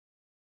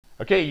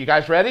Okay, you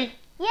guys ready?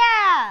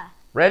 Yeah!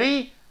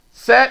 Ready,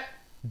 set,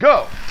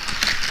 go!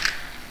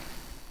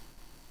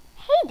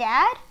 Hey,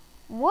 Dad.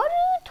 What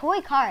do toy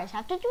cars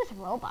have to do with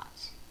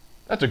robots?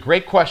 That's a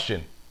great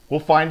question. We'll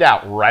find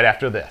out right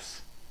after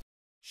this.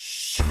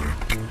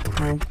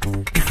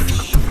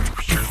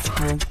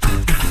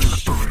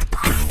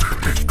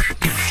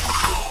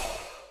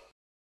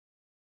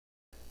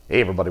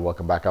 Hey everybody,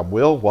 welcome back. I'm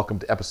Will. Welcome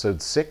to episode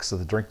 6 of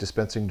the Drink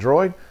Dispensing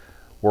Droid.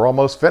 We're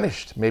almost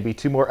finished. Maybe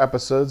 2 more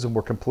episodes and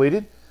we're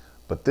completed.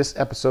 But this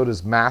episode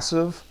is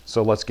massive,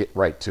 so let's get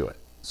right to it.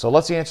 So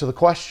let's answer the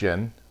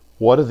question,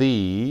 what do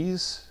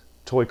these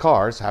toy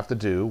cars have to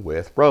do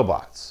with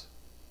robots?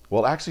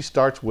 Well, it actually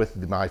starts with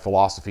my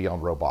philosophy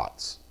on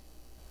robots.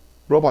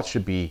 Robots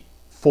should be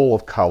full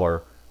of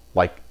color,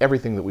 like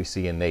everything that we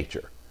see in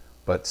nature.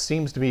 But it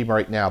seems to me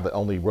right now that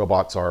only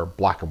robots are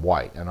black and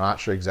white. And I'm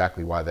not sure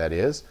exactly why that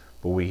is,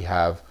 but we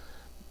have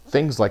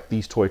things like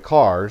these toy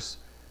cars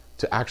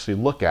to actually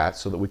look at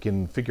so that we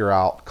can figure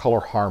out color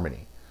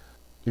harmony.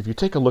 If you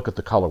take a look at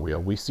the color wheel,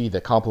 we see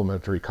that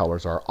complementary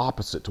colors are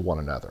opposite to one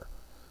another.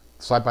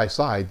 Side by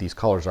side, these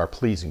colors are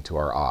pleasing to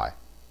our eye.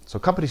 So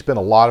companies spend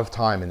a lot of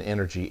time and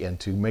energy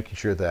into making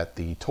sure that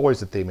the toys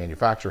that they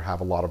manufacture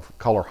have a lot of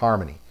color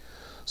harmony.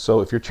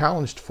 So if you're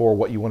challenged for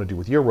what you want to do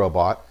with your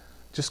robot,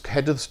 just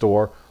head to the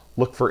store,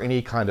 look for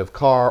any kind of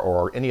car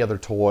or any other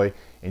toy,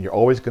 and you're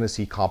always going to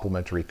see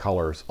complementary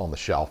colors on the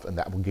shelf, and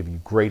that will give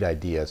you great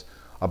ideas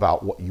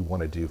about what you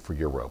want to do for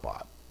your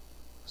robot.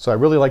 So I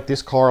really like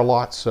this car a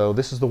lot, so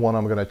this is the one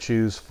I'm going to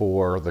choose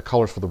for the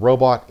colors for the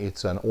robot.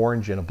 It's an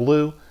orange and a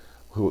blue,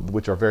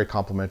 which are very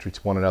complementary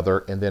to one another,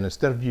 and then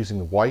instead of using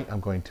the white,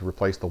 I'm going to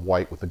replace the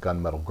white with a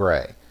gunmetal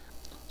gray.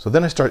 So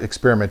then I start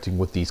experimenting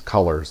with these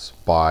colors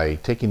by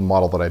taking the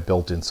model that I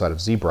built inside of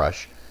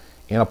ZBrush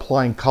and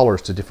applying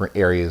colors to different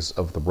areas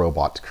of the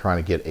robot to try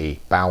to get a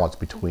balance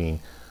between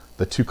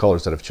the 2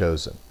 colors that I've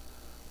chosen.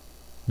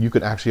 You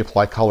can actually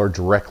apply color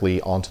directly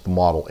onto the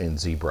model in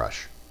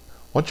ZBrush.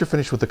 Once you're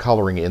finished with the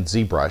coloring in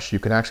ZBrush, you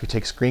can actually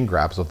take screen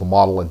grabs of the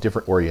model in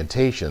different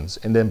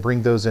orientations and then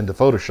bring those into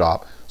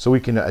Photoshop so we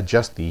can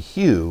adjust the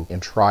hue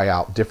and try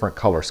out different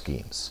color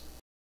schemes.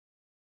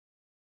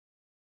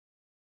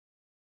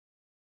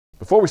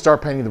 Before we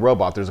start painting the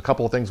robot, there's a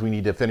couple of things we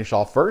need to finish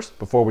off first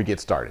before we get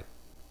started.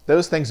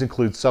 Those things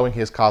include sewing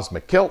his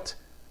cosmic kilt,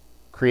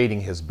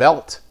 creating his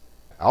belt.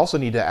 I also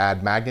need to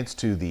add magnets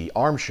to the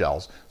arm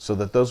shells so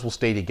that those will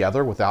stay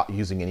together without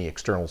using any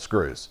external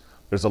screws.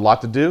 There's a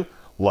lot to do.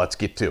 Let's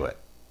get to it.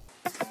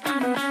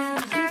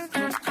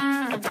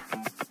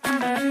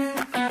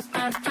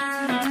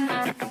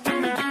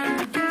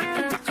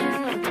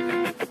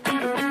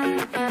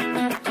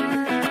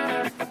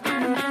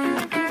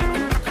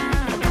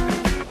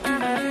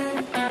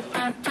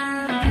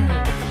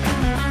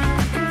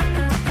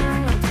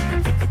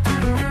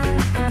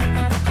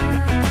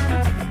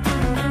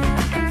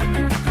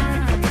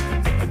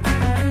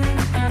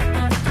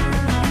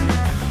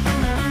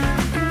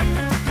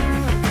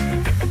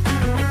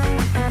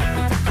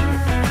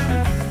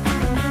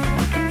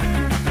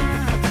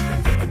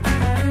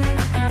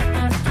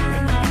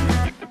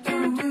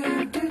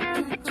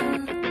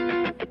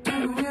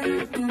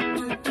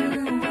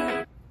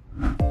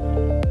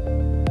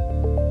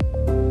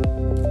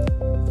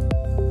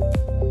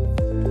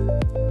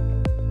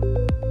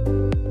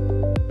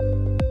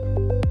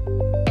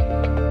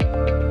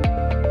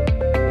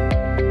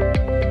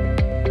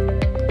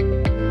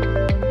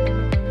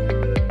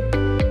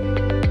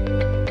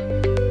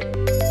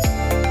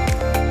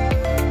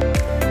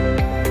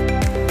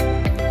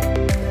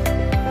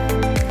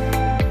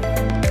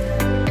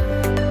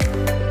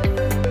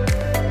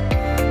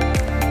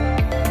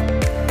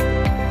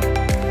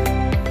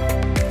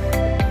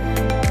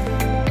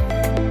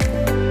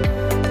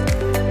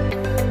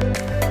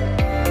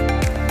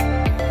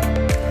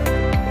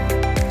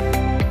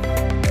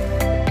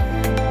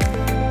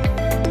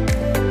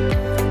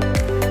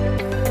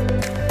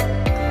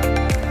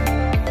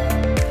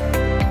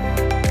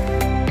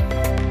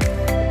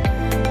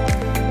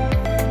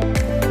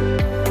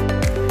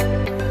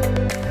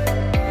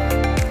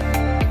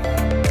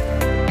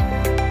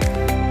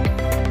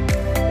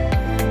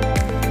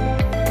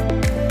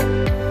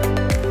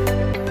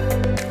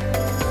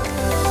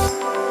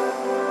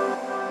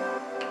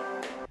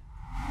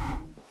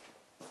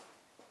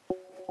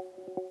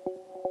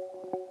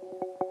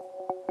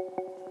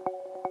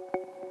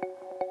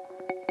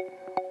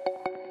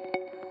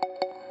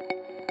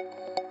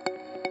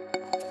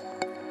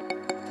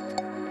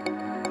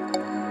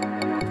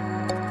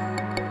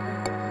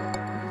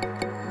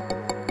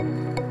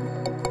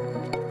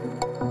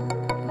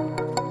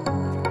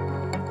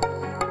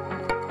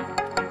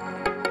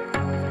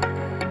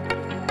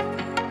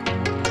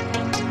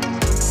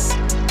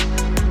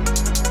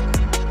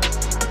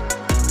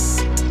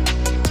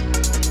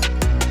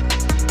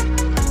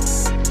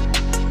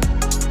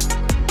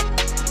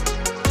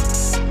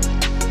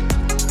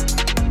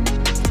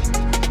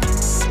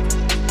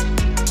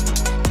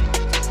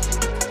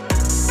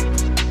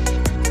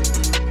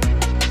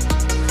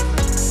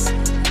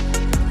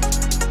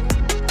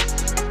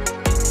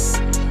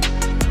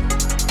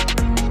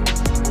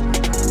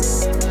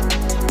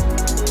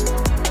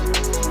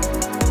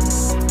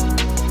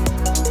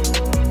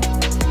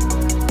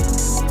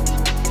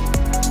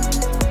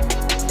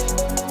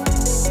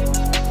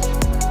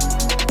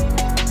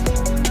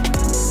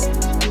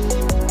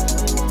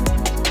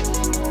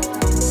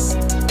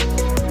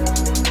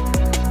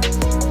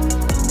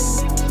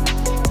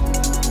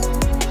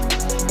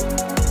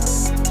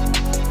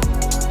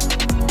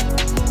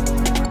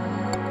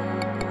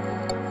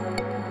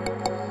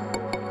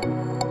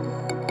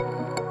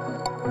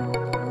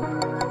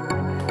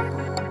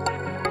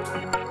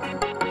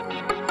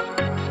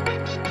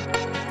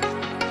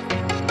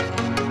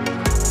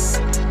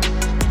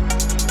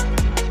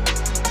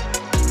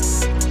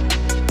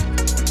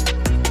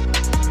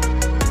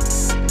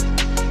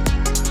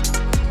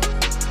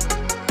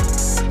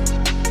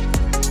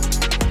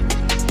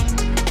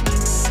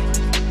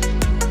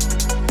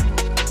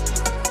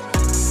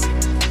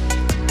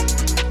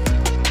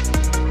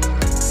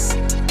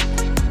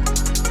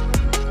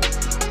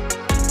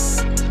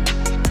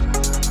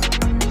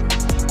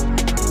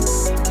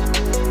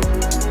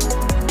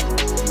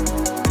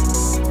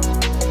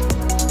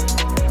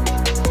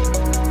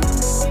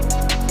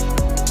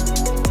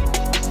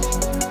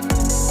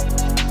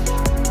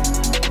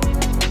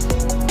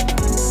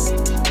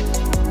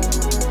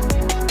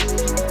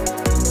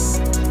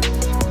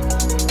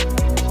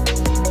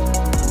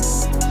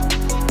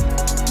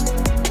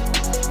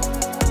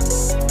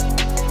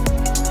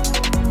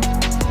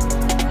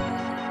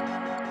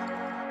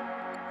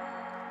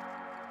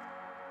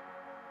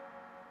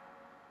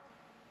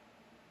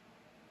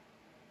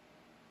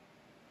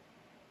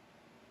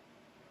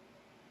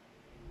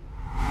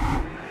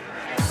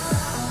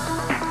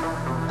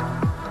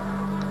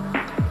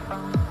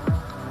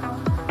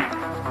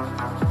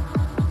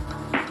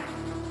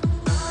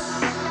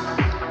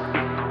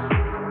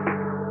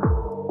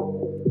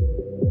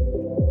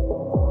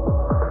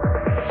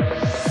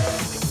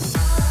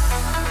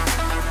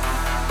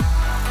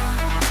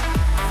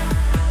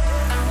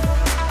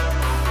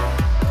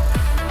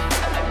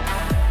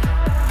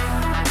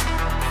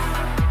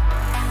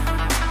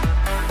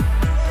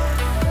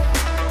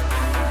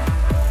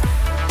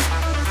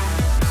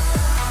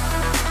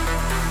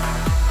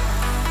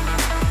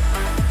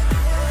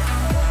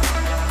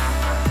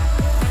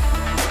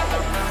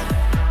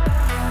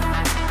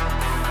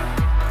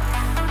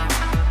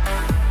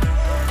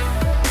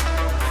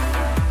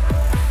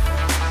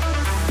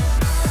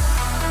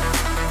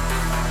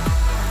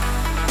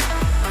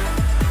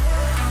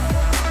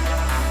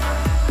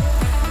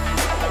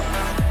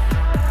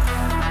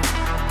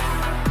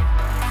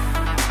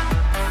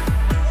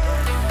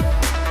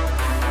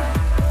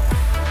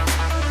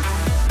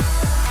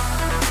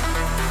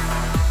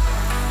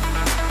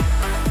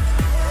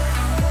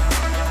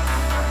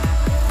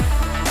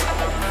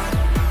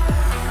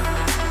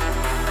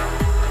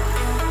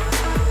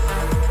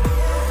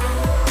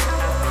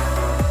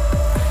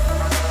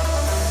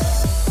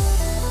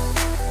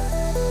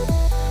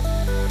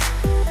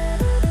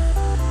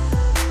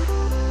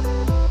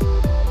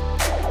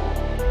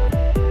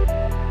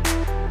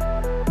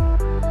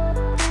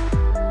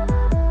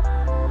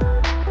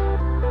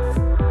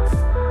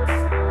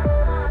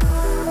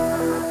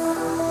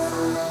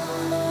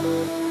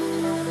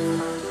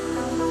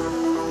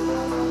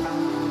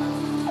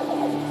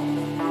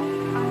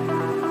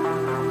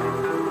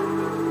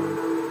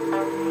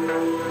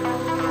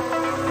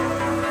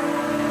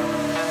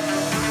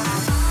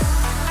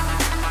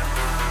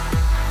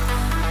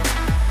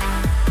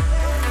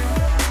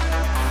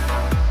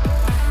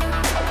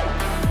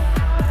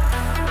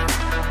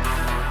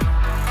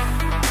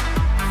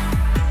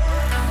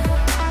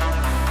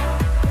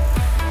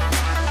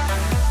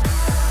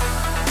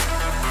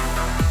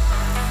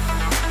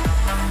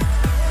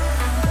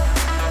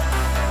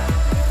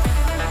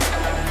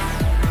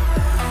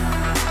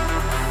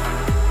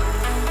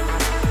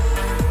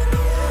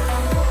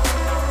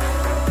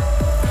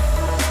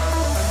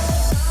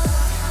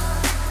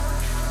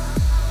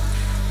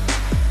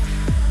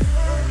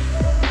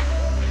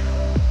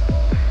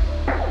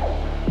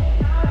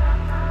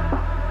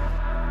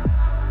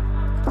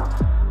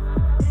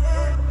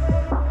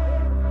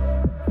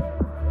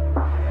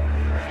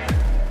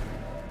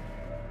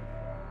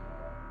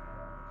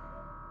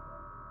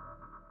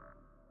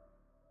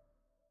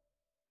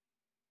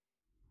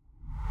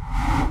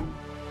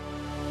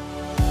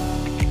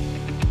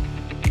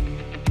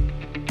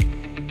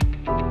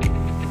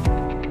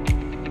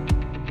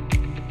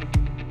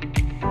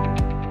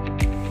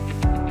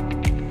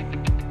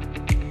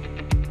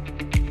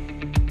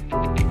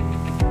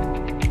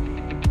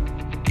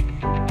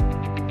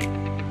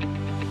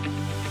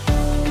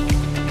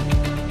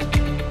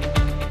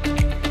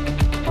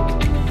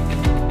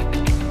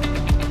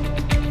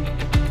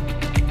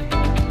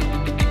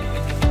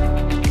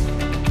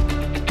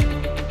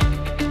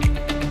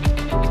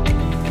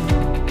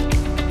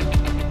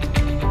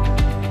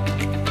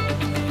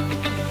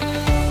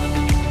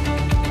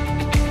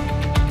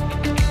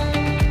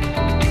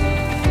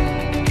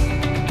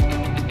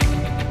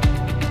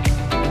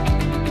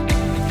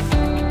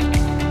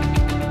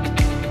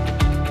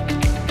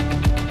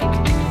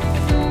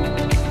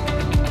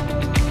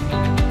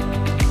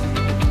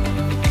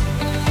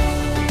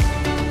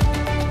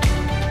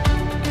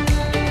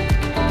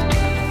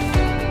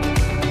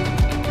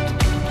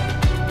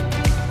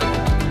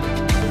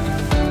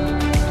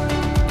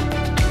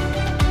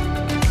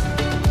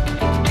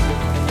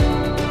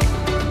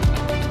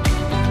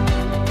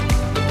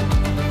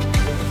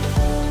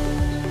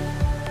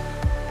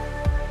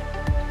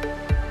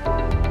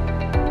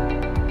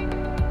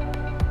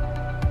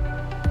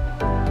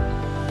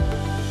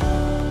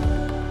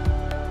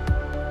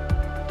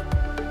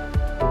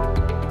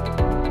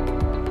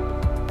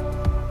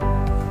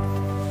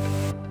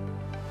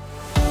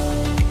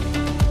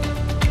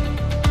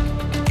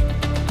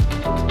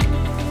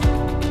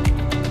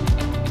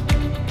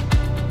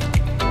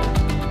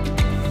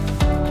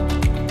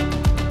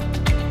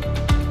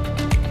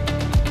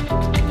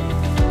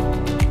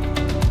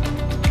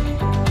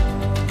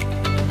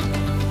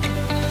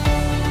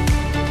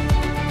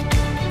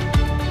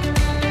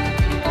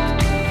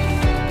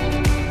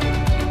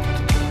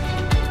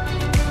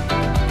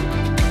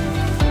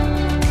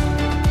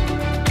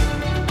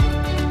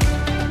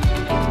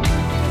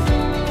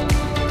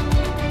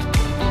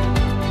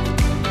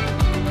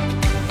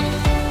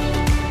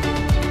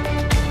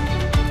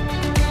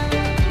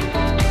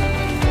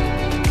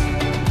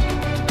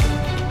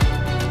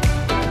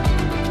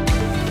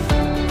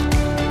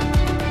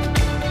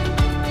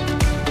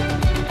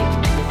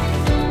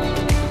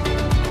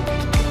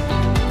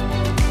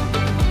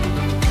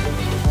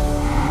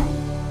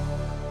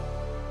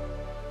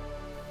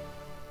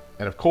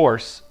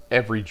 course,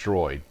 every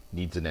droid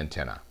needs an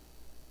antenna.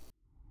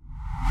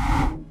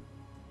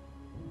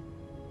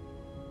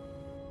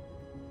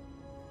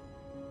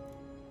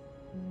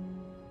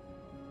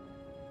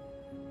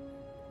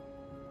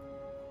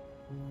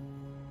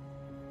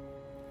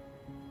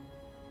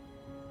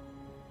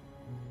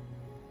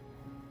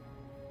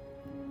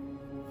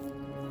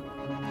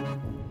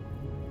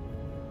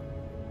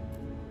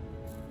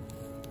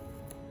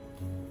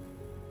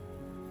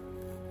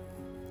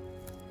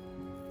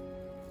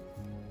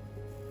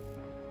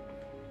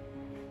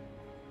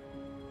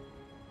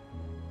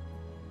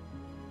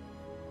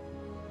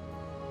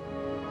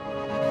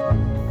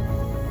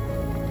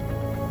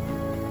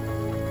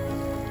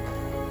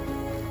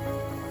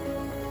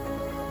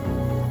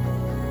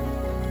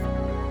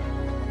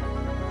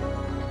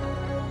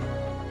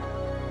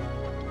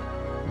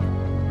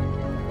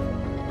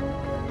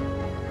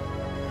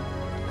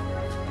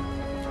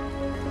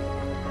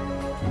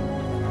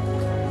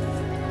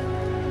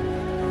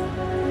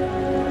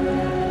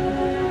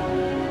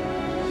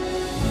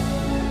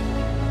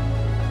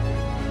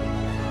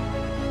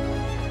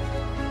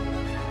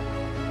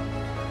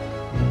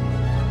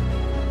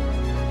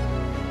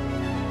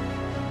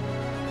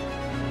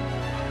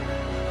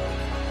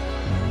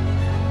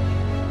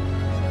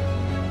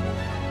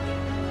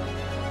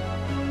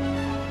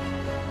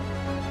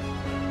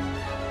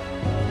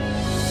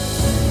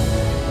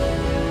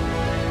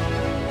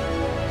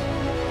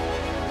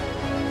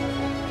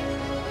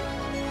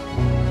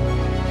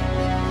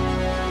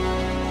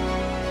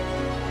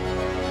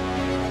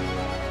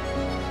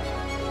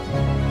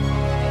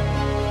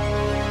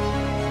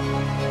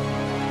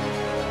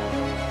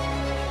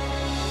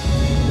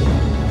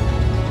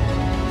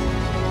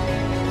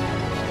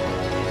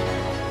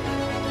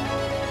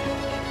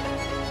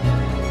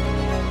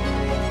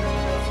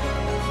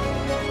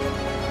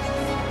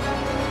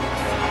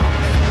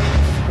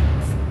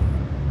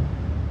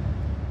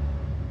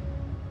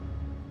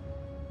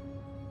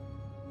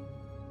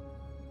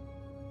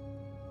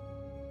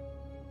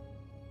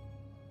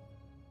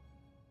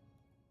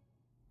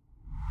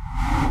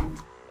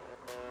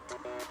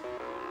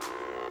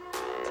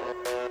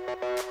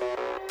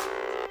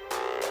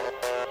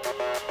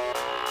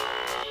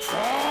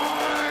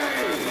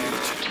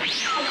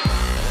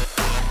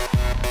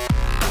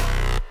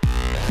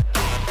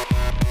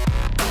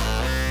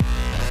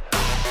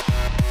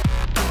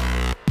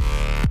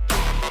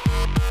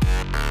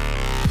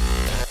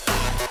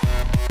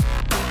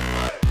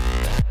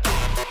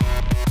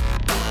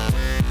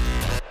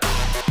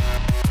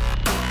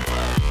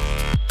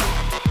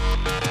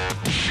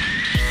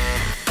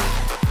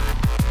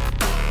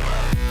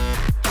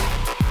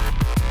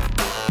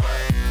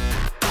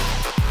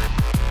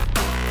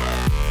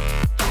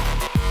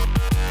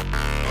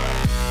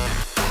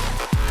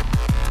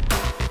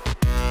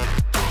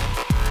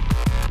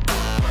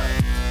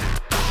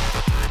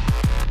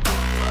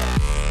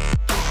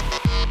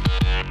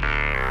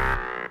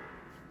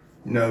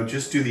 No,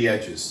 just do the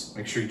edges.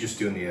 Make sure you're just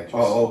doing the edges.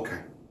 Oh, okay.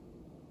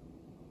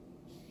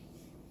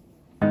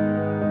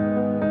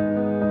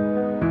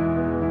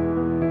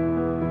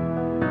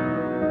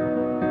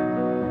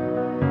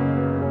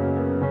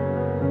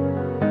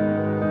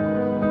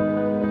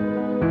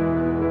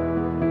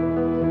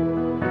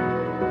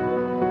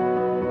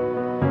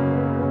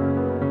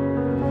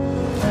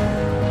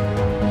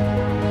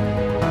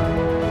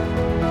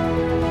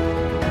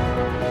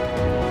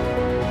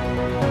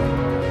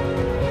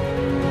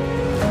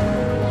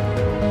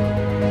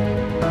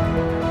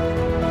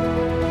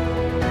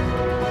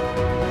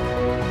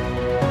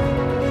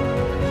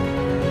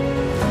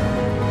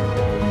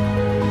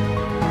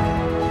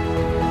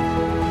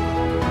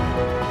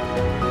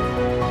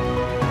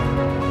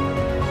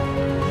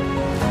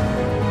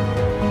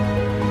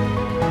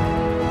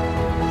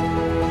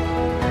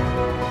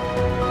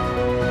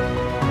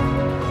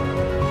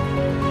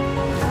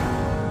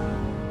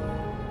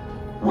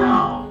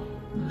 Wow,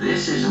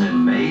 this is an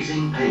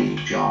amazing paint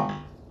job.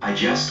 I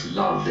just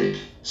loved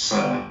it,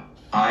 sir.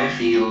 I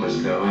feel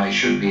as though I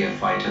should be a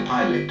fighter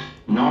pilot,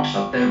 not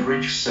a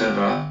beverage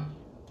server.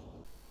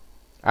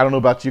 I don't know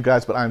about you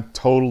guys, but I'm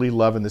totally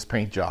loving this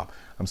paint job.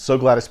 I'm so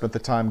glad I spent the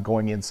time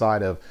going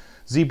inside of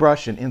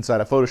ZBrush and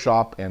inside of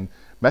Photoshop and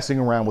messing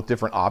around with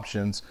different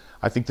options.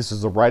 I think this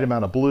is the right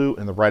amount of blue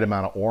and the right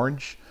amount of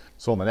orange.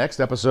 So in the next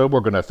episode, we're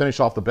going to finish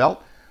off the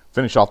belt,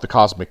 finish off the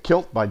cosmic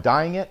kilt by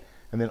dyeing it,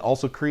 and then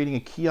also creating a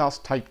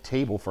kiosk type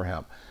table for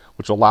him,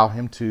 which will allow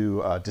him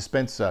to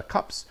dispense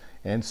cups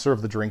and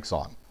serve the drinks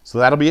on. So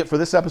that'll be it for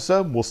this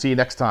episode. We'll see you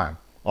next time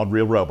on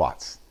Real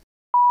Robots.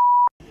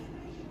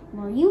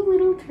 Well, you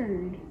little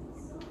turd.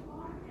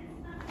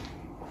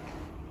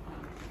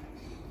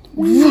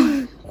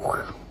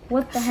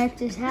 What the heck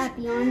just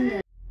happened on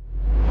the...